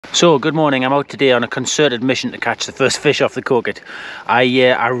So, good morning. I'm out today on a concerted mission to catch the first fish off the Coquet. I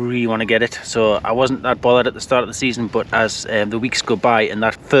really want to get it, so I wasn't that bothered at the start of the season, but as the weeks go by and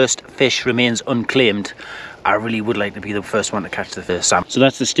that first fish remains unclaimed, I really would like to be the first one to catch the first salmon. So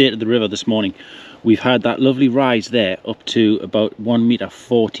that's the state of the river this morning. We've had that lovely rise there up to about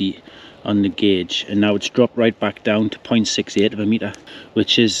 1.40 m on the gauge, and now it's dropped right back down to 0.68 of a metre,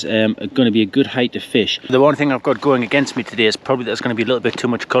 which is going to be a good height to fish. The one thing I've got going against me today is probably there's going to be a little bit too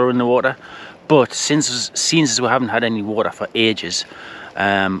much colour in the water, but since we haven't had any water for ages,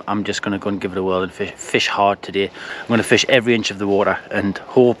 I'm just going to go and give it a whirl and fish hard today. I'm going to fish every inch of the water and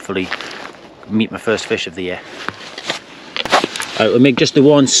hopefully meet my first fish of the year. We'll make just the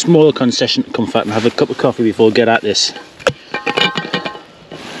one small concession to comfort and have a cup of coffee before we get at this.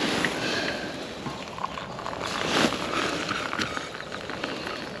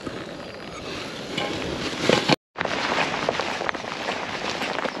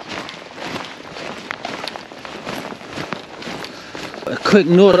 A quick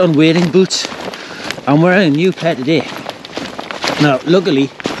note on wading boots. I'm wearing a new pair today. Now, luckily,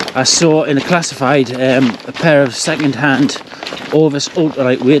 I saw in a classified a pair of second-hand Orvis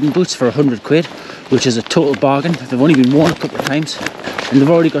ultralight wading boots for 100 quid, which is a total bargain. They've only been worn a couple of times, and they've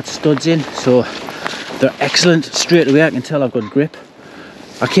already got studs in, so they're excellent. Straight away, I can tell I've got grip.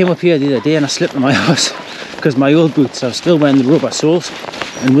 I came up here the other day and I slipped on my arse because my old boots, I'm still wearing the rubber soles,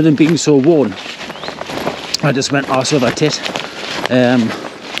 and with them being so worn, I just went arse over tit.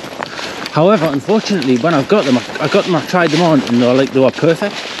 However, unfortunately, when I got them, I tried them on, and they were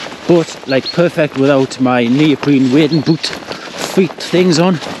perfect, but like perfect without my neoprene wading boot feet things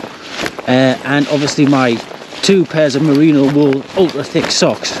on, and obviously my 2 pairs of merino wool ultra thick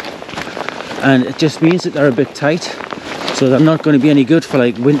socks, and it just means that they're a bit tight, so they're not going to be any good for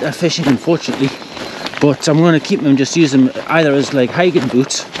like winter fishing, unfortunately. But I'm going to keep them and just use them either as like hiking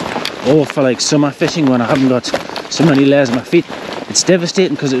boots or for like summer fishing when I haven't got so many layers on my feet. It's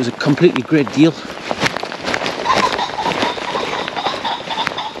devastating because it was a completely great deal.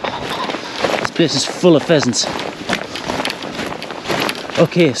 This place is full of pheasants.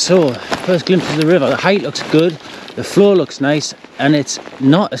 Okay, so first glimpse of the river. The height looks good, the flow looks nice, and it's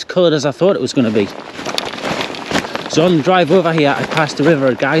not as coloured as I thought it was going to be. So on the drive over here, I passed the river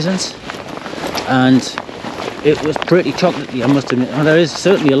at Geysons, and it was pretty chocolatey, I must admit. And there is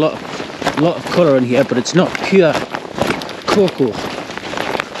certainly a lot of colour in here, but it's not pure cocoa,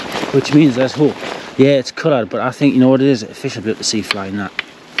 which means there's hope. Yeah, it's coloured, but I think, you know what it is, a fish will be able to see flying that.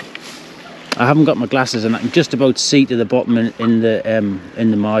 I haven't got my glasses and I can just about see to the bottom in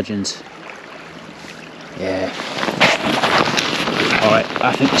the margins. Yeah. Alright,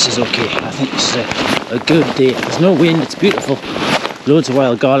 I think this is okay. I think this is a good day. There's no wind, it's beautiful. Loads of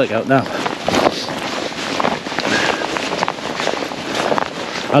wild garlic out now.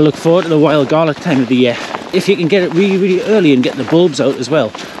 I look forward to the wild garlic time of the year. If you can get it really, really early and get the bulbs out as well,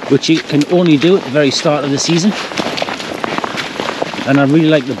 which you can only do at the very start of the season. And I really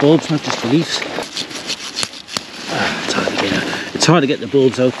like the bulbs, not just the leaves. It's hard to get the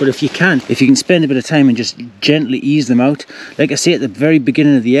bulbs out, but if you can spend a bit of time and just gently ease them out. Like I say, at the very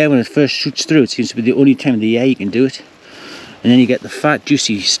beginning of the year when it first shoots through, it seems to be the only time of the year you can do it. And then you get the fat,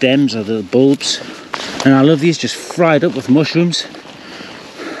 juicy stems or the bulbs. And I love these just fried up with mushrooms.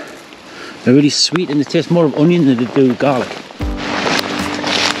 They're really sweet and they taste more of onion than they do garlic.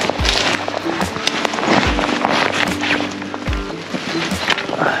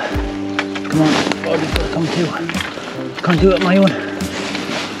 Come on, oh, you've got to come too. Can't do it on my own.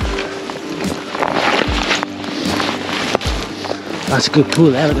 That's a good pool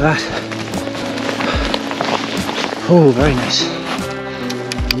there, look at that. Oh, very nice.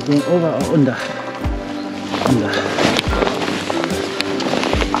 You're going over or under? Under.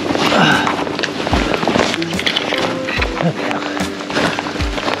 Okay.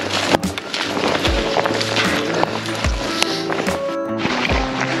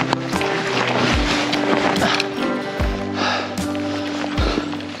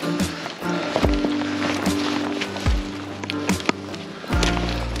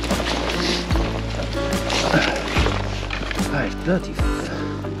 Right, 30.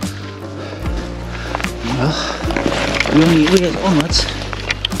 Well, we only weigh onwards.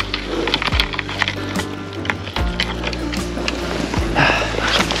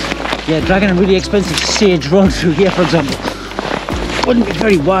 Yeah, dragging a really expensive sage rod through here, for example, wouldn't be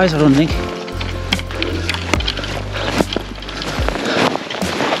very wise, I don't think.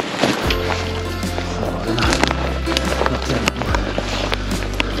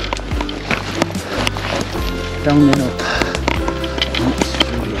 Down and up.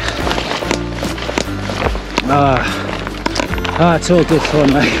 Ah, it's all good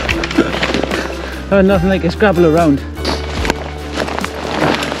fun, like. Oh, nothing like a scrabble around.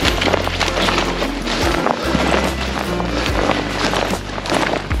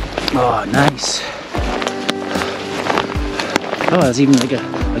 Oh, nice. Oh, there's even like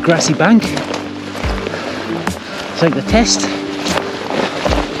a grassy bank. It's like the test.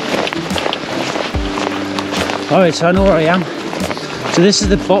 Alright, so I know where I am. So this is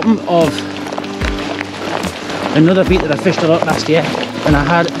the bottom of another beat that I fished a lot last year, and I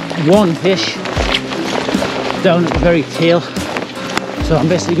had one fish down at the very tail. So I'm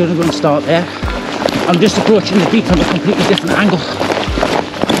basically going to go and start there. I'm just approaching the beat from a completely different angle.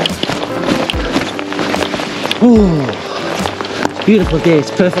 Ooh, it's a beautiful day,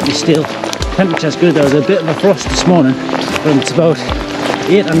 it's perfectly still. Temperature's good. There was a bit of a frost this morning, but it's about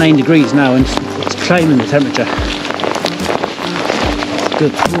 8 or 9 degrees now and it's climbing the temperature.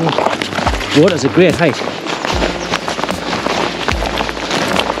 Good. Ooh. Water's a great height.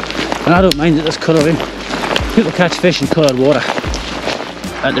 And I don't mind that there's colour in. People catch fish in coloured water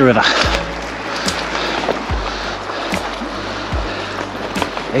at the river.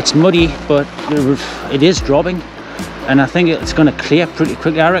 It's muddy, but it is dropping, and I think it's going to clear pretty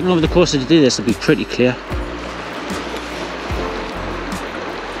quickly. I reckon over the course of the day this will be pretty clear.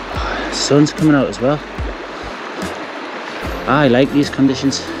 The sun's coming out as well. I like these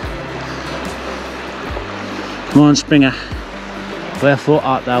conditions. Come on, Springer, wherefore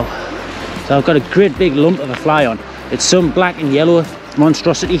art thou? So I've got a great big lump of a fly on. It's some black and yellow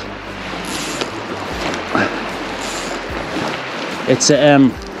monstrosity. It's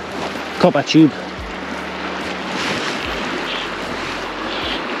a copper tube.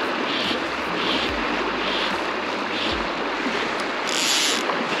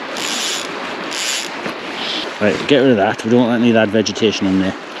 Right, get rid of that. We don't want any of that vegetation on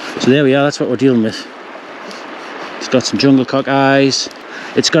there. So there we are, that's what we're dealing with. It's got some jungle cock eyes.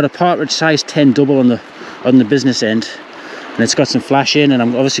 It's got a partridge size 10 double on the business end. And it's got some flash in, and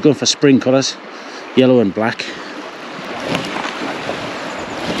I'm obviously going for spring colours, yellow and black.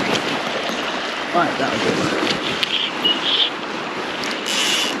 Right, that'll do.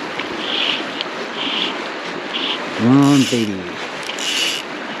 Come on, baby.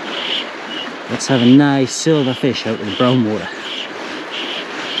 Let's have a nice silver fish out in the brown water.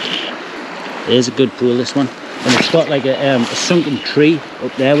 There's a good pool, this one. And it's got like a sunken tree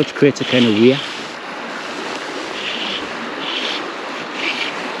up there, which creates a kind of weir.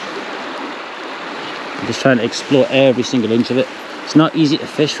 I'm just trying to explore every single inch of it. It's not easy to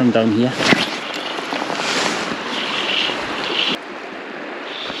fish from down here.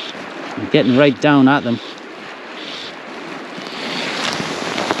 I'm getting right down at them.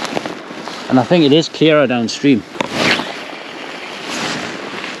 And I think it is clearer downstream.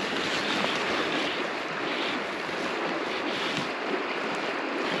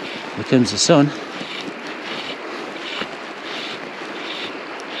 Here comes the sun.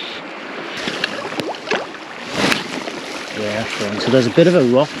 Yeah, that's fine. So there's a bit of a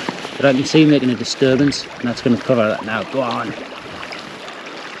rock that I can see making a disturbance, and that's going to cover that now. Go on.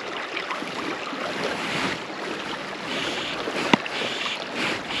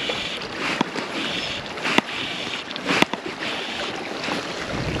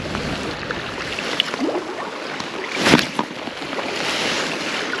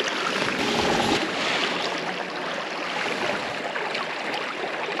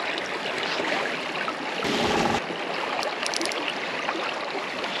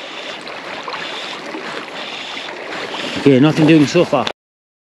 Okay, nothing doing so far.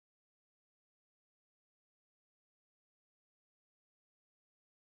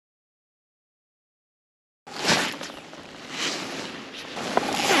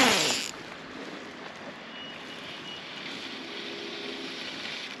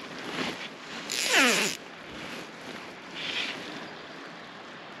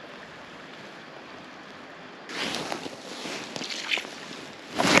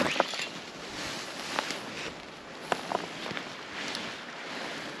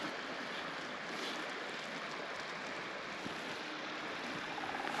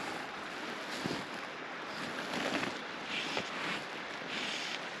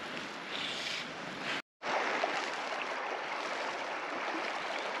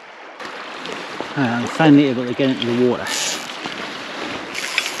 I'm finally able to get into the water.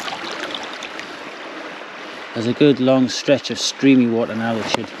 There's a good long stretch of streamy water now that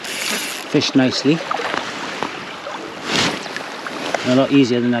should fish nicely. And a lot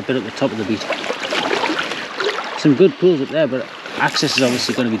easier than that bit at the top of the beat. Some good pools up there, but access is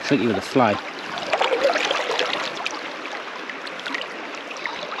obviously going to be tricky with a fly.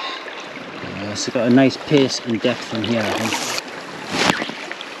 So got a nice pace and depth from here, I think.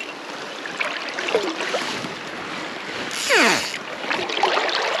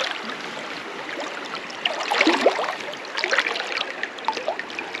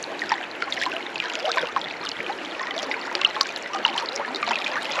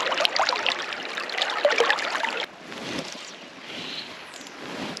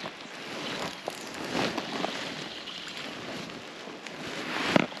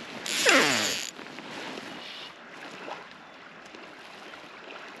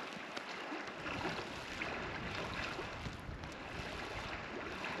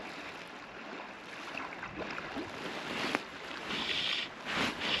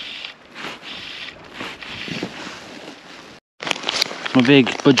 My big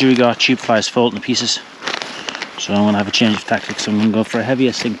budgerigar tube fly is falling to pieces, so I'm going to have a change of tactics. I'm going to go for a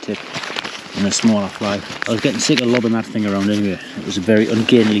heavier sink tip and a smaller fly. I was getting sick of lobbing that thing around anyway. It was a very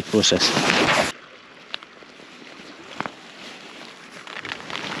ungainly process.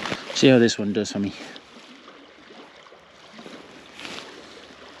 See how this one does for me.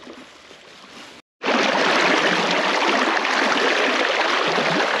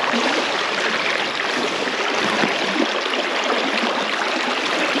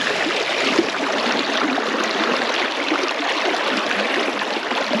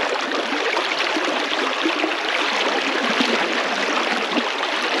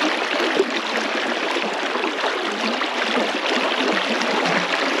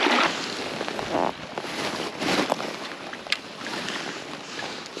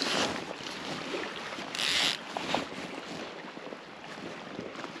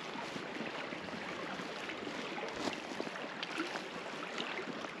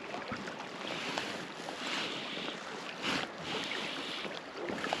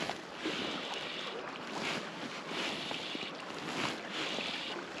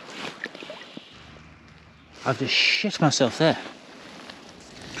 I've just shit myself there.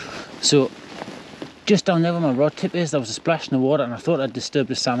 So just down there where my rod tip is, there was a splash in the water and I thought I'd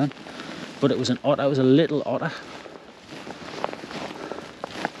disturbed a salmon, but it was an otter. It was a little otter.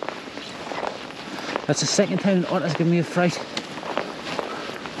 That's the second time an otter's given me a fright.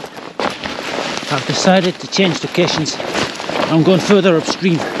 I've decided to change locations. I'm going further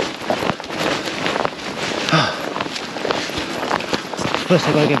upstream. First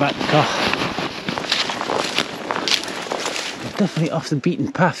I've got to get back to the car. Definitely off the beaten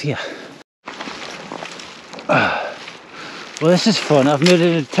path here. Well, this is fun. I've made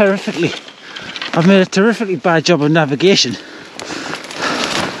a terrifically bad job of navigation.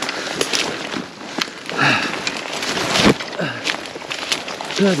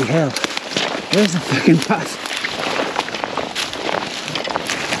 Bloody hell! Where's the fucking path?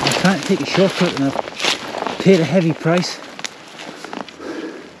 I can't take a shortcut, and I've paid a heavy price.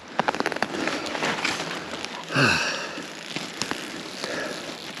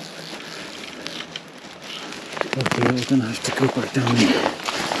 Okay, we're going to have to go back down here.